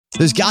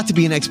There's got to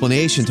be an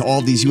explanation to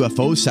all these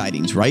UFO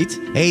sightings, right?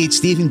 Hey, it's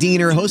Stephen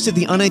Diener, host of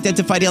the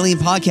Unidentified Alien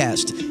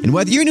Podcast. And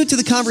whether you're new to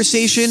the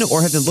conversation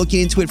or have been looking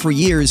into it for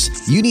years,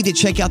 you need to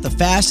check out the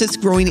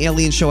fastest growing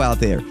alien show out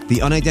there,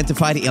 the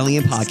Unidentified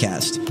Alien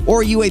Podcast,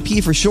 or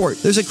UAP for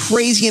short. There's a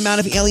crazy amount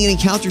of alien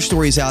encounter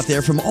stories out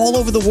there from all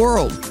over the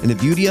world. And the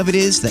beauty of it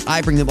is that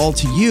I bring them all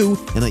to you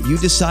and let you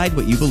decide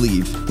what you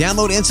believe.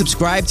 Download and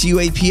subscribe to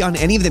UAP on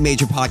any of the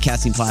major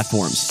podcasting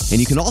platforms. And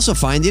you can also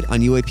find it on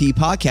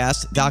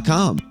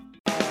UAPpodcast.com.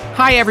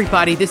 Hi,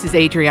 everybody. This is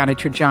Adriana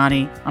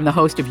Trajani. I'm the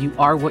host of You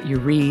Are What You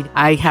Read.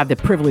 I have the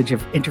privilege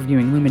of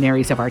interviewing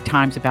luminaries of our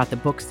times about the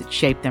books that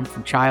shaped them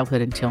from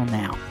childhood until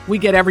now. We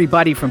get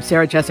everybody from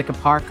Sarah Jessica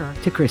Parker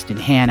to Kristen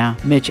Hanna,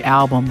 Mitch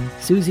Albom,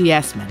 Susie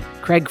Essman,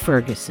 Craig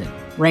Ferguson,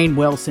 Rainn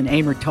Wilson,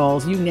 Amor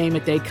Tolls, you name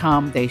it, they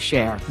come, they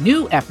share.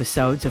 New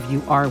episodes of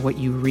You Are What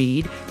You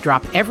Read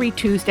drop every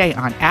Tuesday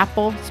on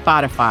Apple,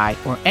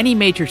 Spotify, or any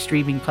major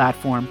streaming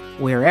platform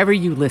wherever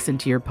you listen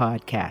to your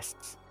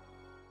podcasts.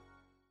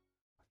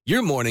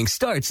 Your morning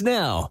starts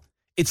now.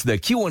 It's the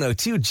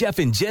Q102 Jeff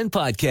and Jen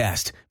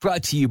podcast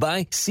brought to you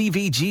by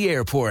CVG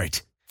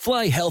Airport.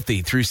 Fly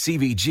healthy through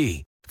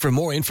CVG. For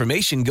more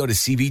information, go to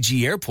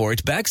CVG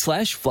Airport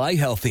 /fly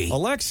healthy.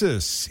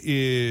 Alexis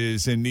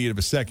is in need of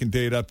a second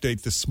date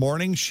update this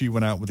morning. She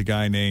went out with a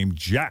guy named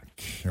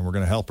Jack, and we're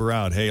going to help her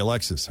out. Hey,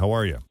 Alexis, how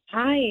are you?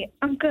 Hi,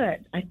 I'm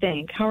good, I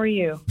think. How are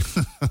you?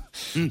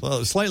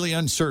 Well, slightly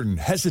uncertain,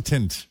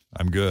 hesitant.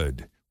 I'm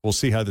good. We'll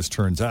see how this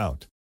turns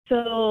out.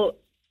 So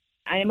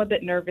I am a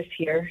bit nervous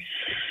here.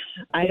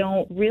 I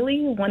don't really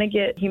want to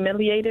get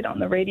humiliated on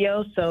the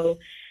radio, so...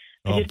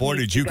 Oh, boy,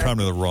 did you come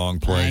to the wrong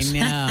place. I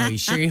know. You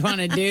sure you want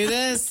to do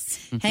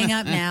this? Hang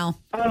up now.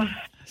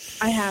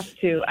 I have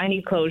to. I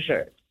need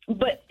closure.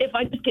 But if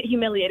I just get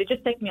humiliated,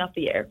 just take me off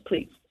the air,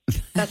 please.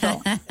 That's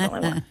all. That's all I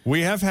want.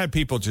 We have had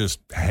people just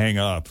hang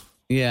up.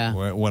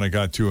 Yeah. When it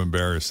got too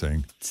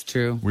embarrassing. It's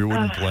true. We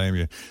wouldn't blame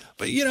you.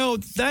 But, you know,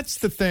 that's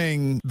the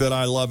thing that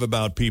I love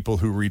about people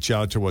who reach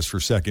out to us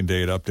for second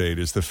date update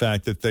is the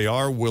fact that they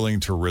are willing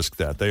to risk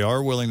that. They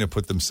are willing to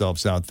put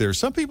themselves out there.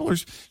 Some people are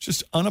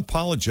just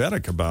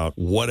unapologetic about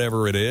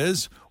whatever it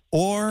is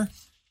or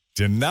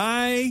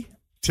deny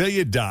till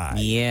you die.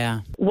 Yeah.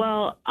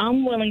 Well,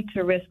 I'm willing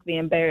to risk the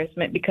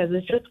embarrassment because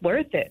it's just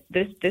worth it.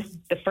 The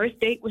first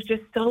date was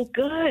just so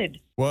good.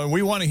 Well,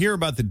 we want to hear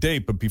about the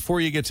date, but before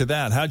you get to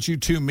that, how'd you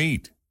two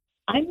meet?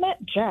 I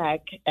met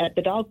Jack at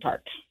the dog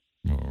park.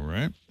 All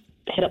right.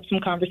 Hit up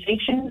some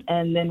conversation,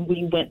 and then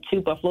we went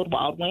to Buffalo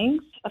Wild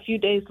Wings a few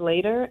days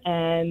later,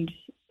 and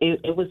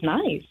it was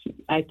nice.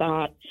 I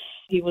thought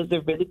he was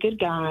a really good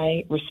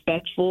guy,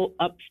 respectful,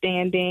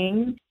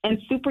 upstanding, and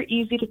super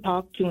easy to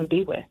talk to and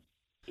be with.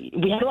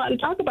 We had a lot to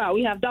talk about.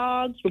 We have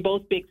dogs. We're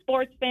both big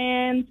sports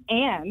fans,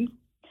 and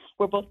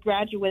we're both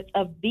graduates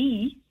of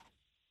the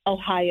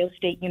Ohio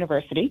State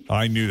University.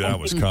 I knew that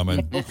was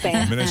coming.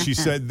 The minute she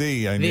said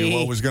I knew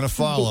what was going to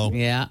follow.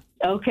 Yeah.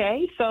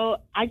 Okay, so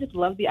I just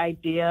love the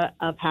idea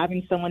of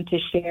having someone to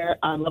share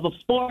our love of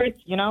sports,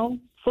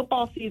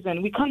 football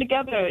season. We come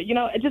together,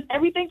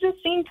 everything just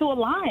seemed to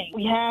align.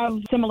 We have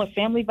similar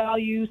family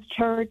values,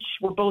 church.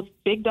 We're both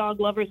big dog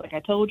lovers, like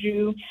I told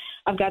you.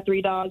 I've got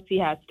 3 dogs. He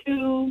has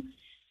 2.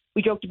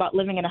 We joked about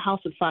living in a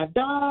house with 5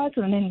 dogs,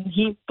 and then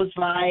he was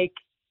like,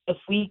 if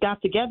we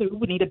got together, we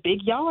would need a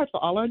big yard for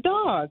all our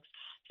dogs.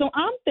 So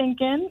I'm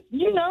thinking,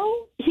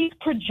 he's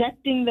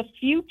projecting the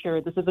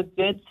future. This is a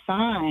good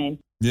sign.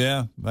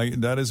 Yeah,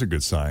 that is a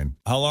good sign.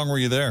 How long were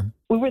you there?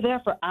 We were there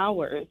for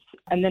hours,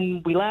 and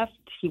then we left.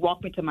 He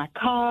walked me to my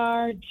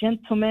car,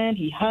 gentleman.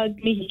 He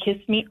hugged me. He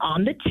kissed me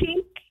on the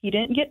cheek. He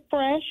didn't get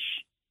fresh.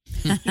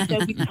 He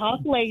said we'd talk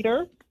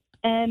later,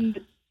 and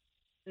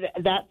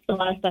that's the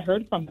last I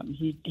heard from him.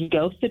 He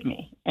ghosted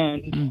me,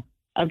 and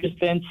I've just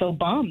been so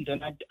bummed,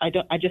 and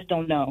I just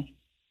don't know.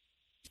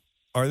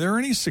 Are there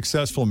any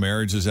successful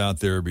marriages out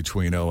there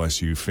between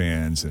OSU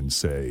fans and,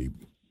 say,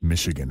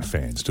 Michigan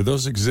fans? Do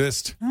those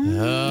exist?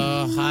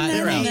 Oh,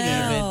 They're out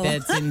there.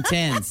 That's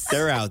intense.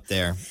 They're out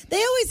there.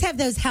 They always have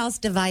those house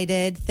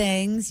divided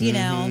things,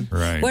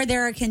 right. Where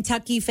there are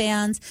Kentucky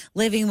fans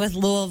living with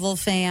Louisville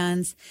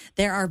fans.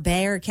 There are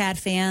Bearcat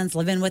fans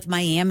living with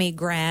Miami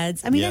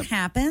grads. I mean, It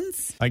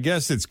happens. I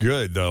guess it's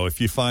good, though, if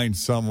you find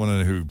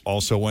someone who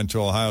also went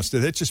to Ohio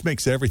State. It just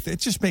makes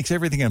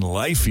everything in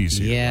life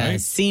easier, Yeah, right?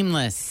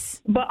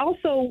 seamless. But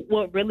also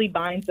what really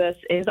binds us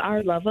is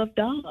our love of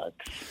dogs.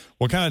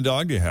 What kind of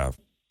dog do you have?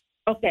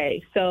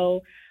 Okay,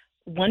 so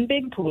 1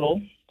 big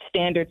poodle,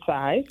 standard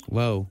size.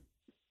 Whoa.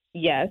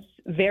 Yes,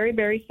 very,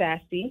 very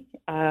sassy.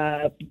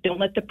 Don't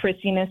let the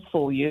prissiness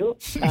fool you.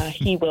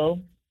 He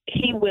will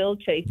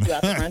chase you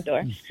out the front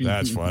door.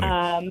 That's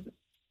funny.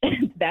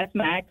 That's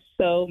Max.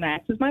 So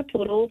Max is my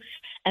poodle.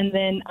 And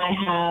then I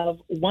have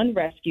 1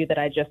 rescue that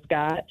I just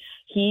got.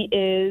 He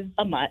is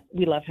a mutt.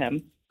 We love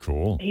him.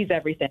 Cool. He's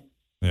everything.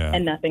 Yeah.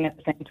 And nothing at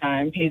the same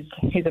time. He's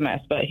a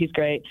mess, but he's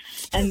great.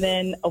 And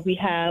then we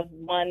have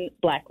 1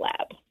 black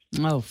lab.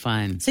 Oh,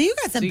 fun. So you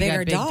got some you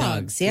bigger got big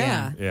dogs.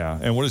 Yeah. Yeah.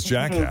 And what does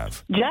Jack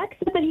have? Jack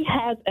said that he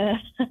has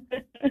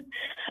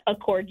a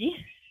corgi.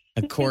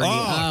 A corgi.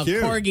 Oh,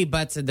 cute. Corgi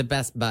butts are the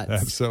best butts.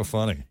 That's so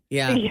funny.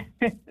 Yeah.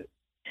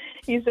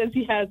 He says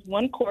he has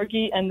one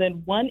corgi and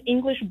then one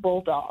English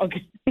bulldog.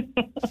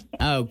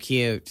 Oh,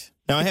 cute.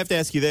 Now, I have to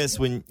ask you this.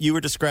 When you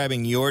were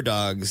describing your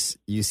dogs,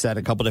 you said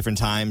a couple different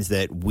times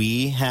that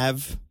we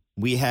have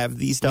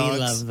these dogs. We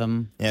love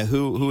them. Yeah,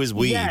 who is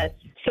we? Yes.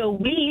 So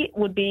we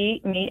would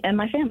be me and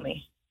my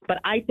family. But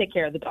I take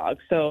care of the dogs.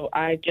 So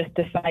I just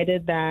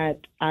decided that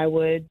I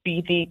would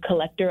be the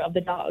collector of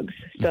the dogs.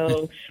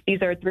 So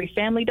these are 3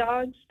 family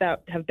dogs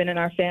that have been in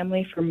our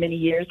family for many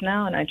years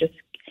now, and I just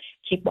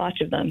keep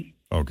watch of them.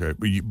 Okay.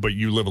 But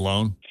you live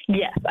alone?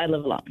 Yes, I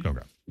live alone.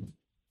 Okay.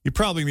 You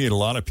probably meet a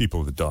lot of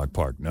people at the dog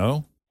park,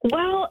 no?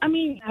 Well, I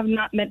mean, I've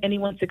not met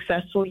anyone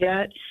successful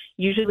yet.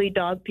 Usually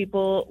dog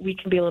people, we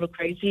can be a little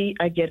crazy.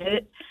 I get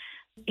it.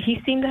 He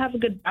seemed to have a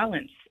good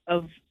balance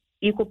of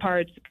equal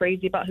parts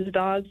crazy about his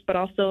dogs, but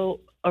also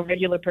a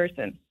regular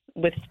person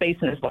with space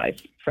in his life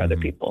for other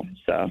people.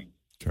 So,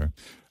 okay.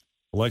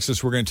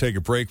 Alexis, we're going to take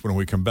a break. When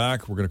we come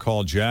back, we're going to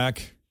call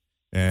Jack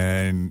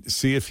and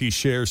see if he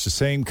shares the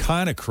same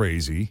kind of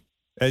crazy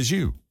as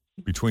you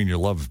between your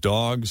love of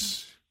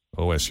dogs,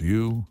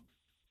 OSU,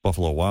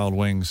 Buffalo Wild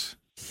Wings.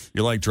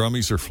 You like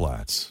drummies or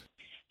flats?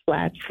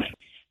 Flats.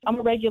 I'm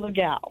a regular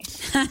gal,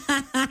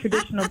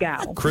 traditional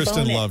gal.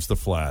 Kristen Bone loves the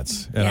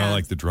flats, and I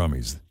like the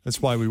drummies. That's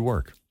why we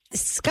work.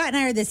 Scott and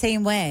I are the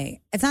same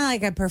way. It's not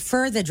like I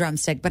prefer the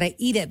drumstick, but I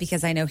eat it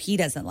because I know he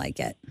doesn't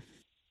like it.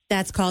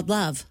 That's called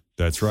love.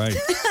 That's right.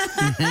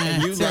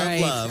 And you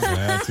love love.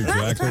 That's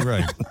exactly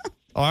right.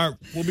 All right,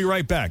 we'll be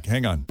right back.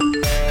 Hang on.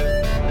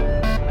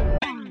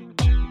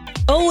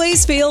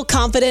 Always feel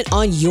confident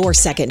on your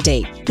second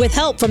date. With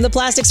help from the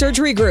Plastic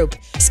Surgery Group.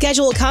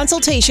 Schedule a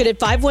consultation at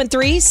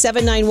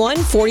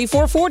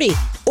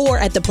 513-791-4440 or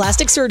at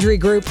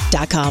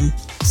theplasticsurgerygroup.com.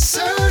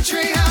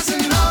 Surgery has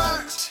an art.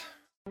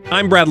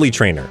 I'm Bradley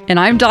Trainer. And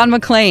I'm Don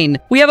McClain.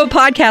 We have a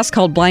podcast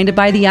called Blinded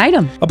by the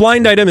Item. A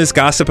blind item is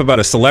gossip about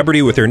a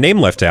celebrity with their name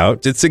left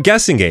out. It's a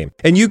guessing game,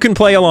 and you can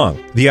play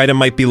along. The item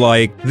might be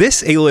like,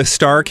 this A-list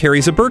star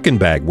carries a Birkin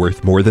bag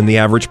worth more than the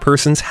average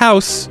person's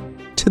house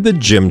to the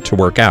gym to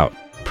work out.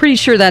 Pretty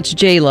sure that's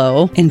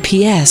J-Lo. And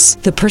P.S.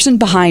 the person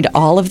behind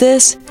all of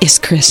this is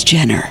Kris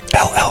Jenner,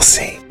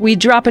 LLC. We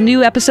drop a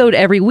new episode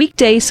every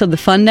weekday so the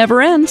fun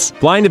never ends.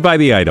 Blinded by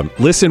the Item.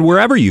 Listen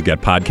wherever you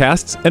get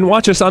podcasts and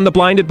watch us on the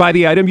Blinded by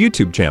the Item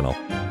YouTube channel.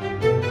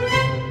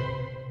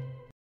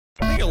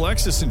 I think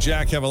Alexis and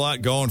Jack have a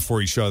lot going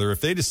for each other. If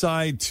they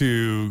decide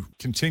to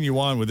continue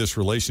on with this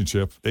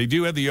relationship, they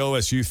do have the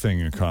OSU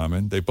thing in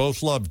common. They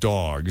both love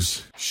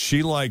dogs.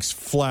 She likes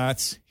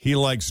flats. He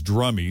likes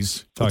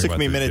drummies. It took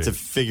me a minute to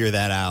figure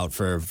that out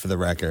for the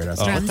record. I was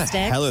like, what the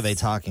hell are they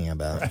talking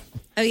about?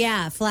 Oh,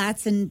 yeah.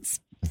 Flats and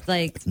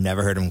like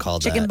never heard him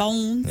called chicken that.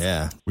 bones.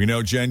 Yeah. We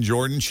know Jen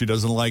Jordan. She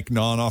doesn't like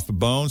gnawing off the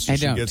bones, so I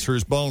she don't. gets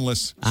hers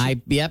boneless.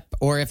 Yep.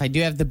 Or if I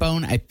do have the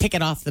bone, I pick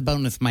it off the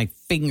bone with my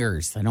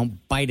fingers. I don't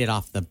bite it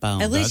off the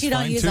bone. At least That's you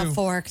don't fine, use too. a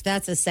fork.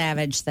 That's a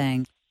savage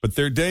thing. But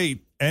their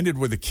date ended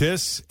with a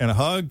kiss and a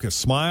hug, a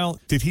smile.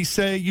 Did he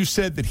say, you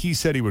said that he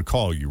said he would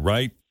call you,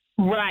 right?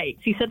 Right.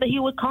 He said that he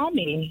would call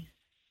me.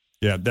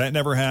 Yeah, that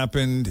never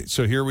happened.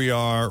 So here we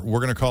are. We're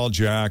going to call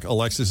Jack.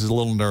 Alexis is a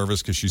little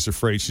nervous because she's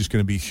afraid she's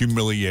going to be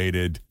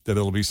humiliated, that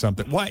it'll be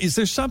something. Why? Is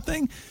there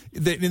something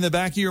that in the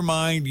back of your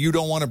mind you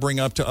don't want to bring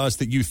up to us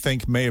that you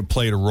think may have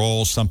played a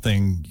role,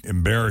 something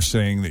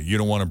embarrassing that you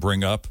don't want to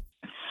bring up?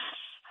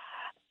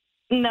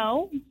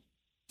 No.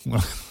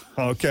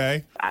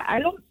 Okay. I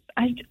don't.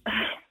 I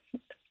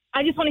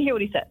just want to hear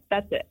what he said.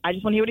 That's it. I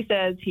just want to hear what he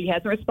says. He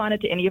hasn't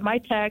responded to any of my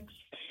texts,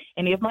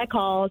 any of my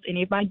calls,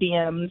 any of my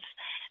DMs.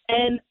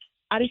 And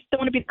I just don't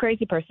want to be the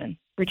crazy person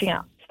reaching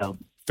out. So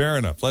Fair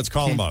enough. Let's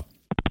call him up.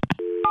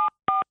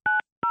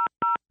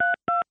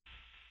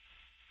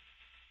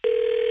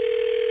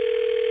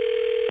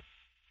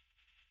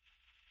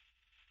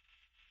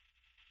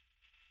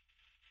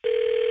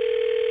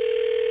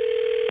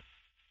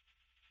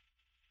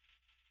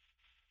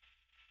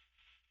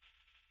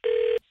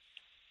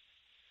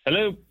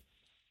 Hello.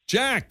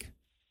 Jack.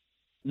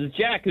 This is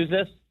Jack. Who's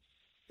this?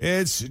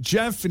 It's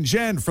Jeff and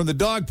Jen from the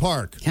dog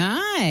park.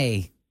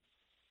 Hi.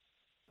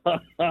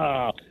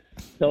 So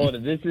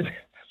this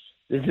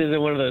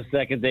isn't one of those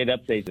second date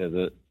updates, is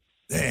it?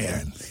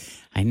 Man.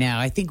 I know.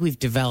 I think we've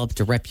developed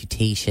a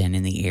reputation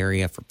in the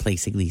area for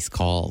placing these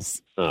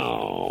calls.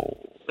 Oh,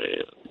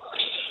 man.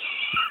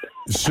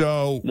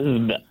 So,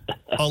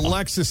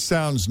 Alexis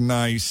sounds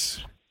nice.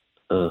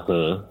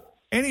 Uh-huh.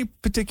 Any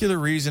particular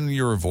reason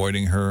you're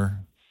avoiding her?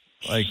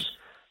 Like,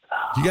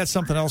 you got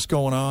something else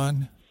going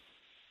on?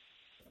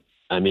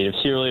 I mean, if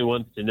she really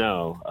wants to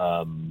know,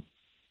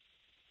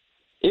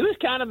 it was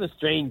kind of a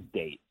strange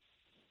date.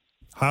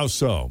 How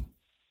so?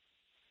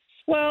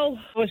 Well,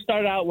 we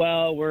started out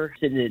well. We're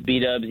sitting at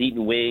B-Dubs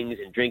eating wings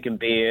and drinking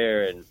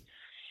beer, and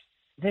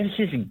there's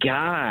this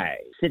guy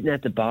sitting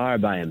at the bar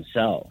by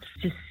himself,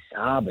 just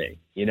sobbing,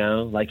 you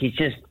know? Like he's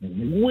just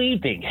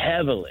weeping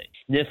heavily,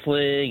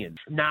 sniffling and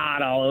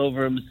snot all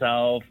over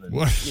himself, and,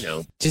 you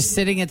know. Just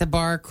sitting at the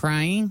bar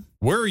crying?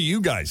 Where are you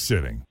guys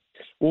sitting?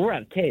 Well, we're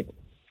at a table.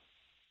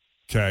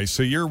 Okay,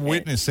 so you're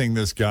witnessing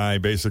this guy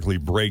basically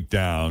break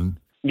down.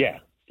 Yeah.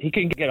 He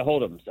couldn't get a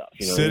hold of himself.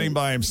 You know? Sitting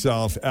by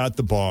himself at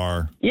the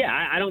bar.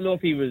 Yeah, I don't know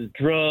if he was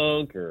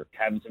drunk or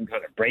having some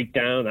kind of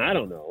breakdown. I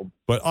don't know.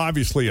 But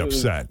obviously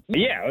upset.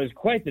 Yeah, it was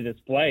quite the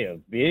display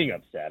of being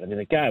upset. I mean,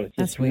 the guy was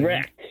just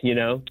wrecked, you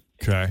know?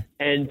 Okay.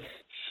 And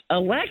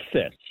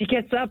Alexis, she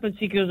gets up and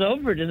she goes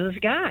over to this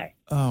guy.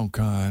 Oh,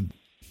 God.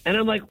 And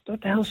I'm like, what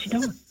the hell is she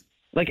doing?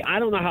 Like, I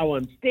don't know how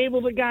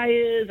unstable the guy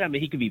is. I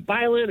mean, he could be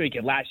violent or he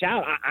could lash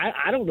out.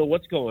 I don't know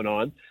what's going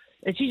on.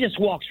 And she just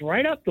walks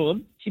right up to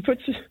him. She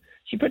puts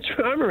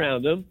her arm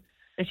around him,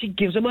 and she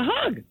gives him a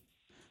hug.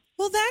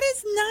 Well, that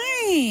is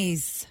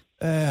nice.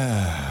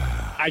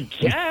 I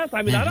guess.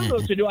 I mean, I don't know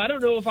what to do. I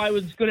don't know if I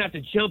was going to have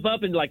to jump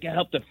up and, like,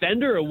 help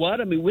defend her or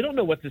what. I mean, we don't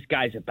know what this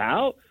guy's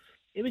about.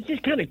 It was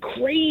just kind of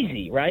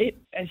crazy, right?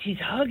 As she's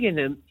hugging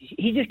him,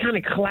 he just kind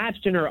of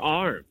collapsed in her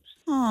arms.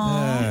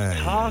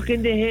 Aww.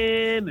 Talking to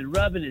him and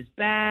rubbing his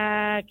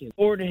back and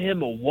ordered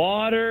him a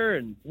water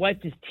and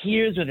wiped his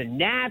tears with a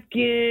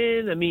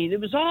napkin. I mean, it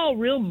was all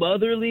real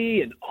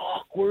motherly and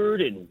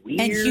awkward and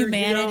weird. And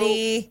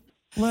humanity.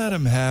 You know? Let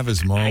him have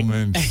his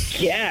moment.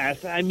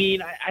 Yes. I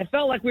mean, I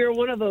felt like we were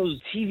one of those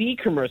TV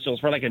commercials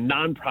for like a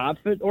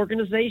nonprofit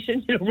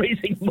organization, you know,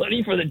 raising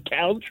money for the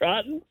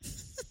downtrodden.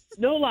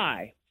 No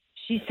lie.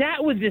 She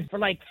sat with this for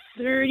like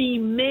 30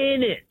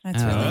 minutes.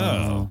 That's really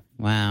Oh,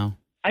 wow.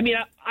 I mean,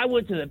 I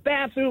went to the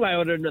bathroom. I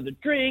ordered another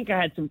drink.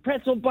 I had some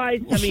pretzel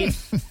bites. I mean,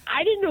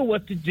 I didn't know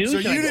what to do. So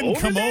Should I you go didn't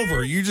come there?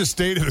 over. You just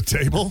stayed at a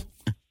table?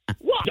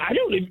 Well, I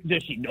don't even,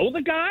 does she know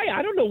the guy?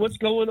 I don't know what's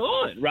going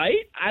on,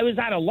 right? I was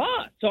at a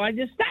loss, so I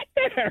just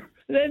sat there.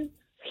 Then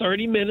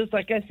 30 minutes,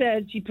 like I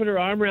said, she put her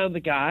arm around the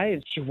guy,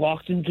 and she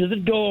walked into the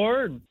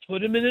door and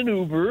put him in an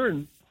Uber,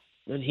 and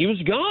then he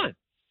was gone.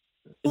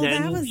 Well, and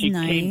then that was she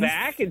nice. came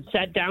back and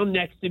sat down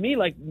next to me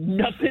like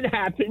nothing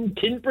happened,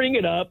 didn't bring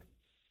it up.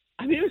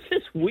 I mean, it was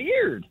just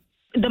weird.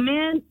 The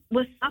man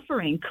was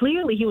suffering.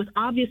 Clearly, he was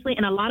obviously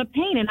in a lot of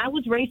pain, and I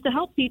was raised to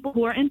help people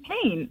who are in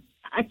pain.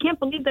 I can't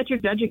believe that you're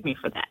judging me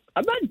for that.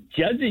 I'm not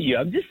judging you.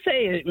 I'm just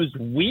saying it was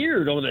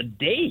weird on a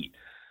date.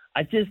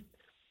 I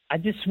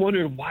just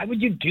wondered, why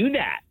would you do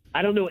that?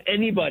 I don't know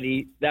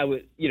anybody that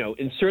would, you know,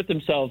 insert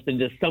themselves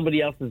into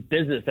somebody else's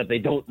business that they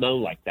don't know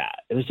like that.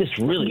 It was just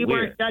really You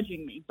weird. weren't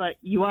judging me, but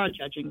you are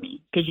judging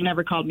me because you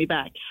never called me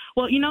back.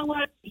 Well, you know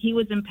what? He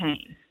was in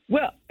pain.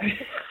 Well,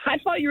 I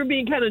thought you were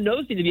being kind of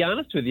nosy, to be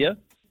honest with you.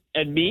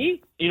 And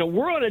me, you know,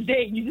 we're on a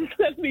date. You just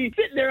left me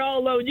sitting there all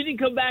alone. You didn't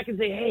come back and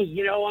say, hey,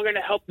 you know, I'm going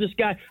to help this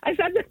guy. I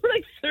sat there for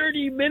like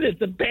 30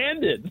 minutes,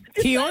 abandoned.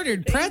 He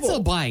ordered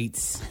pretzel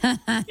bites. Yeah,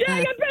 I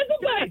got pretzel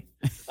bites.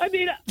 I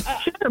mean,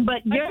 sure,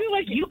 but I feel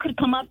like you could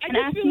come up and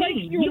I ask just feel like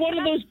me. you're one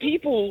of those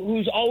people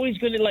who's always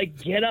going to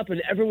like get up in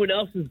everyone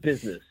else's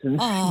business and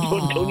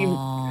don't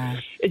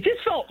even. It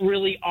just felt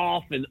really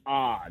off and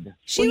odd.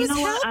 She was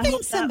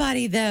helping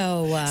somebody,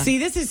 though. See,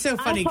 this is so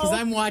funny because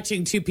I'm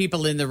watching two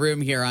people in the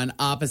room here on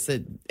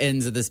opposite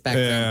ends of the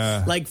spectrum.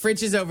 Yeah. Like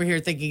Fritch is over here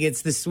thinking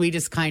it's the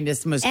sweetest,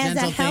 kindest, most As a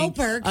gentle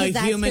helper, thing 'cause a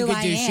that's human who could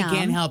I do. She am.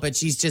 can't help it.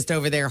 She's just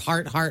over there,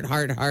 heart.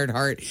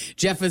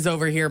 Jeff is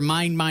over here,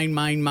 mine.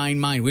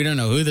 We don't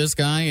know who this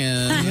guy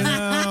is. You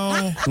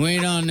know, we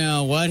don't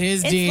know what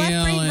his It's deal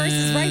left brain is.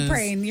 versus right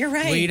brain. You're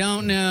right. We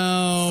don't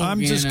know. I'm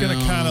just going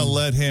to kind of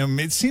let him.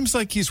 It seems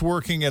like he's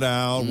working it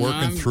out,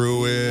 working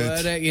through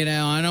it. But, you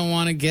know, I don't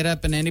want to get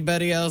up in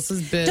anybody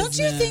else's business. Don't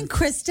you think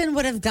Kristen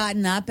would have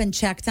gotten up and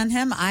checked on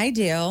him? I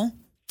do.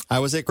 I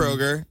was at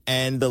Kroger,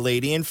 and the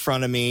lady in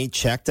front of me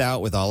checked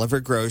out with all of her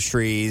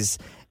groceries,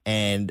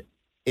 and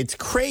it's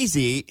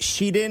crazy.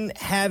 She didn't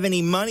have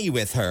any money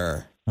with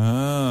her.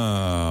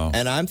 Oh.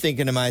 And I'm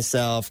thinking to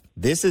myself,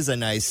 this is a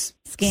nice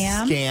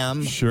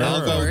scam. Sure. I'll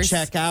Of go course.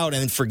 check out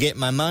and forget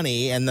my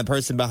money, and the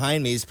person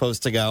behind me is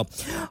supposed to go,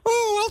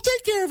 oh, I'll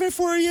take care of it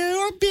for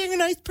you. I'm being a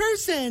nice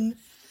person.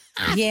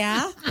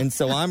 Yeah. And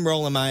so I'm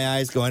rolling my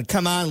eyes going,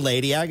 come on,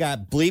 lady, I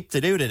got bleep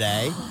to do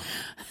today.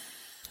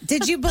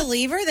 Did you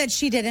believe her that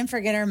she didn't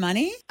forget her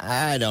money?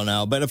 I don't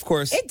know, but of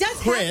course, It does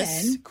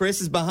happen.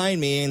 Chris is behind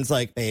me and is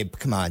like, babe,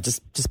 come on,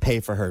 just pay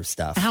for her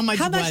stuff. How much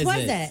was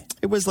it? it?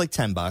 It was like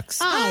 $10.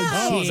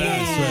 Oh,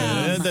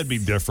 that'd be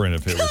different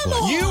if it was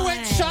like. You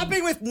went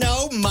shopping with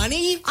no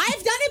money?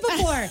 I've done it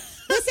before.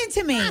 Listen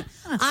to me.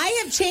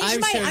 I have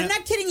changed I'm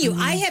not kidding you.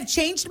 I have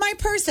changed my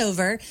purse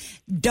over.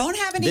 Don't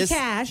have any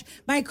cash.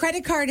 My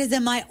credit card is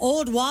in my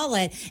old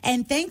wallet.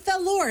 And thank the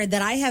Lord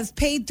that I have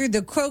paid through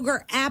the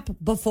Kroger app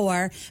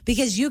before,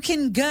 because you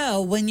can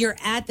go when you're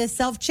at the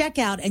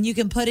self-checkout and you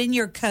can put in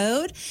your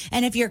code.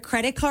 And if your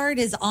credit card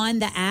is on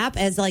the app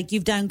as like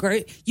you've done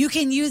great, you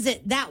can use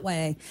it that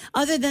way.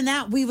 Other than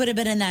that, we would have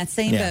been in that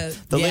same boat.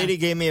 The lady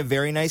gave me a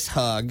very nice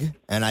hug,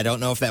 and I don't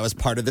know if that was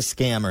part of the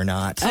scam or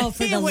not. Oh,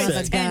 for the love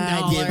of God.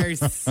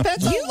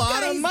 That's a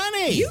lot of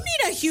money. You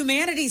need a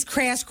humanities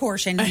crash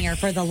course in here,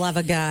 for the love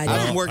of God.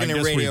 I've been working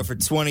in radio for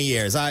 20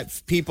 years.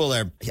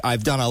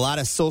 I've done a lot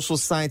of social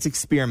science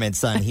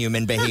experiments on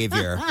human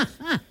behavior.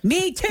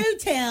 Me too,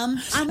 Tim.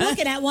 I'm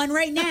looking at one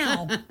right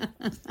now.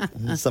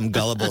 Some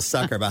gullible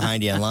sucker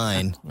behind you in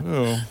line.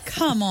 Oh.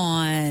 Come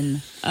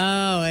on.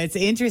 Oh, it's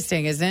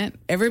interesting, isn't it?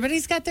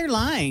 Everybody's got their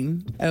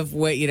line of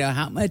what,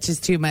 how much is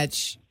too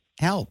much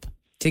help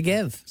to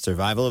give.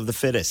 Survival of the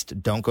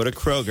fittest. Don't go to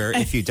Kroger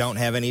if you don't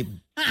have any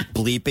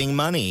bleeping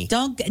money.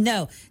 Don't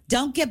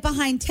get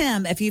behind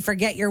Tim if you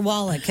forget your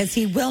wallet, because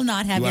he will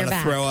not have your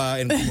back. You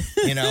want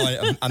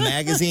to throw a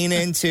magazine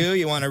in too?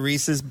 You want a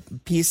Reese's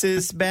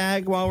Pieces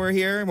bag while we're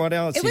here? What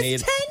else? It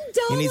was $10.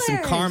 You need some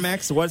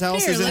Carmex. What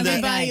else is in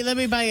there? Let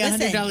me buy you $100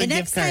 gift card. The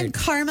next time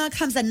Karma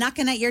comes a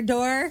knocking at your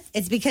door,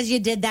 it's because you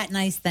did that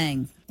nice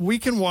thing. We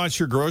can watch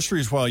your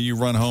groceries while you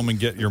run home and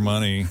get your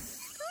money.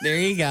 There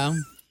you go.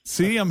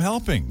 See, I'm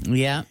helping.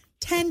 Yeah.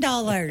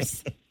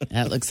 $10.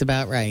 That looks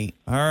about right.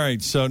 All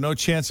right. So no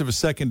chance of a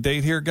second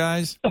date here,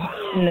 guys?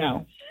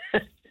 No.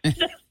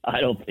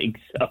 I don't think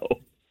so.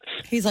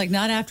 He's like,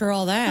 not after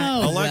all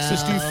that.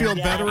 Alexis, do you feel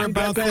better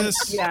about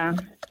this? Yeah.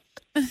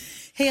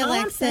 Hey, All I'm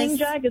Alexis. saying,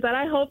 Jack, is that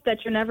I hope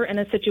that you're never in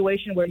a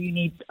situation where you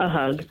need a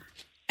hug.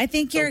 I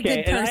think you're a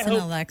good person,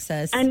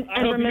 Alexis. And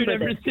I hope remember you're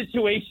never in a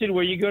situation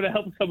where you go to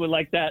help someone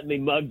like that and they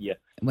mug you.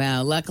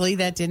 Well, luckily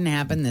that didn't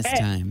happen this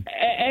time.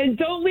 And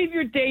don't leave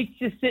your dates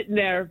just sitting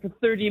there for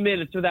 30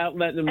 minutes without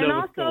letting them know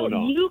what's going on. And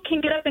also, you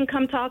can get up and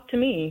come talk to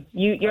me.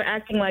 You're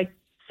acting like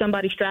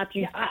somebody strapped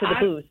you to the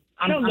booth.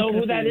 I don't know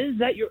who that is.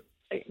 That you're.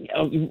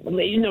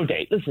 No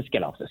date. Let's just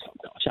get off this phone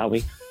call, shall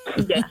we?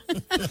 Yeah.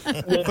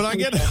 But I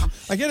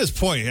get his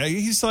point.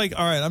 He's like,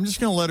 all right, I'm just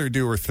going to let her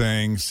do her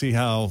thing, see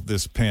how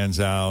this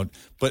pans out.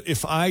 But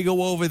if I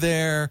go over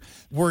there,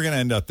 we're going to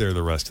end up there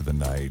the rest of the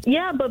night.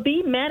 Yeah, but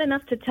be mad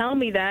enough to tell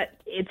me that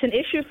it's an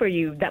issue for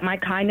you, that my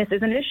kindness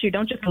is an issue.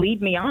 Don't just lead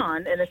me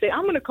on and then say,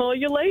 I'm going to call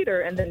you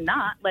later, and then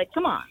not. Like,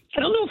 come on. I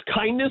don't know if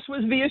kindness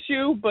was the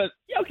issue, but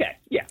okay,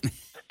 yeah.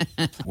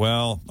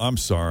 Well, I'm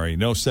sorry.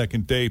 No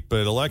second date.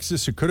 But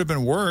Alexis, it could have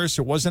been worse.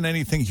 It wasn't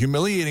anything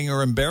humiliating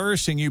or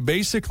embarrassing. You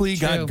basically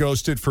got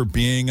ghosted for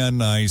being a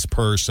nice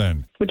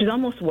person. Which is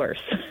almost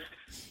worse.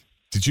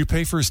 Did you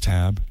pay for his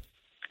tab?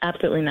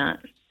 Absolutely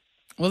not.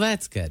 Well,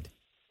 that's good.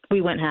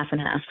 We went half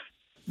and half.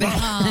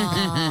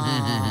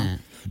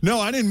 No,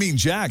 I didn't mean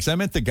Jax. I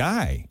meant the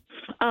guy.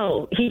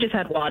 Oh, he just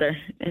had water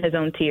in his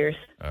own tears.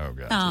 Oh,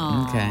 God.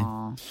 Aww. Okay.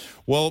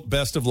 Well,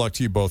 best of luck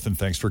to you both, and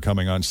thanks for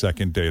coming on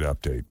Second Date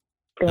Update.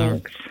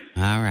 Thanks.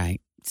 All right.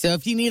 So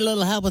if you need a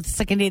little help with the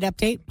second date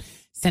update,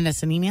 send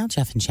us an email,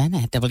 Jeff and Jen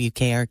at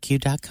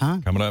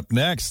WKRQ.com. Coming up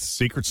next,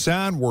 secret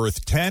sound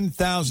worth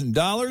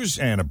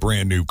 $10,000 and a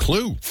brand new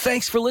clue.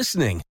 Thanks for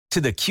listening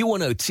to the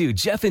Q102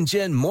 Jeff and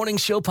Jen Morning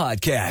Show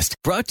podcast,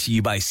 brought to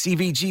you by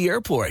CVG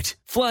Airport.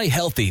 Fly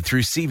healthy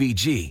through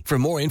CVG. For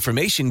more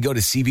information, go to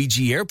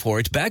CVG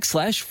Airport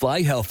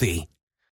 /fly healthy.